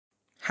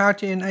how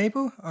to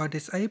enable or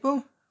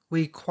disable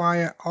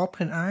require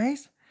open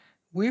eyes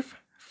with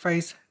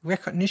face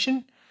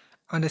recognition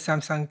on the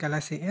Samsung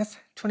Galaxy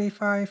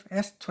S25,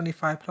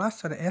 S25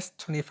 Plus or the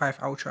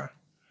S25 Ultra.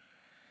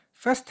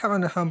 First, tap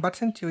on the home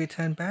button to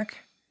return back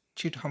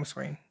to the home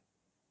screen.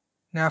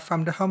 Now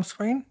from the home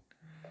screen,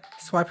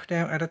 swipe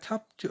down at the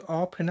top to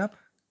open up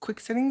quick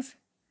settings.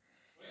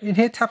 In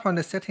here, tap on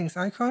the settings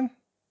icon.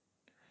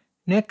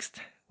 Next,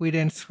 we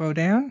then scroll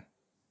down,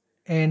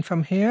 and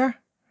from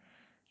here,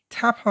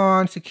 tap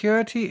on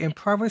security and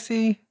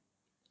privacy.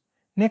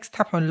 Next,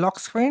 tap on lock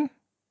screen.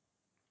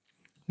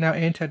 Now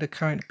enter the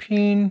current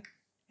PIN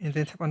and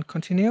then tap on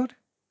continued.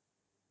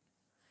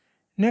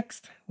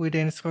 Next, we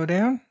then scroll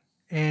down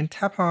and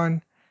tap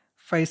on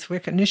face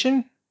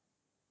recognition.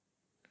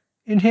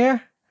 In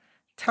here,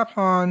 tap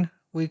on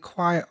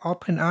require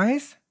open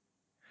eyes.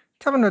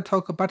 Tap on the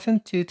toggle button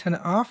to turn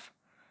it off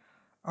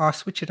or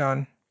switch it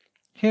on.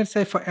 Here it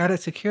says for added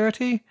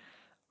security,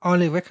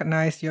 only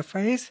recognize your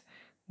face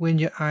when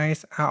your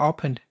eyes are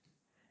opened.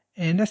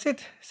 And that's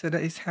it. So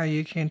that is how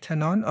you can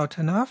turn on or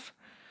turn off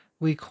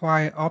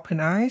require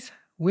open eyes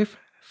with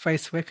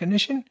face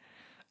recognition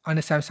on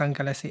the Samsung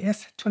Galaxy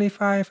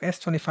S25,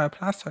 S25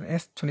 Plus or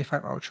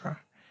S25 Ultra.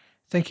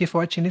 Thank you for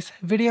watching this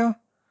video.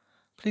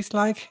 Please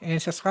like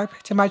and subscribe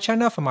to my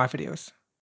channel for more videos.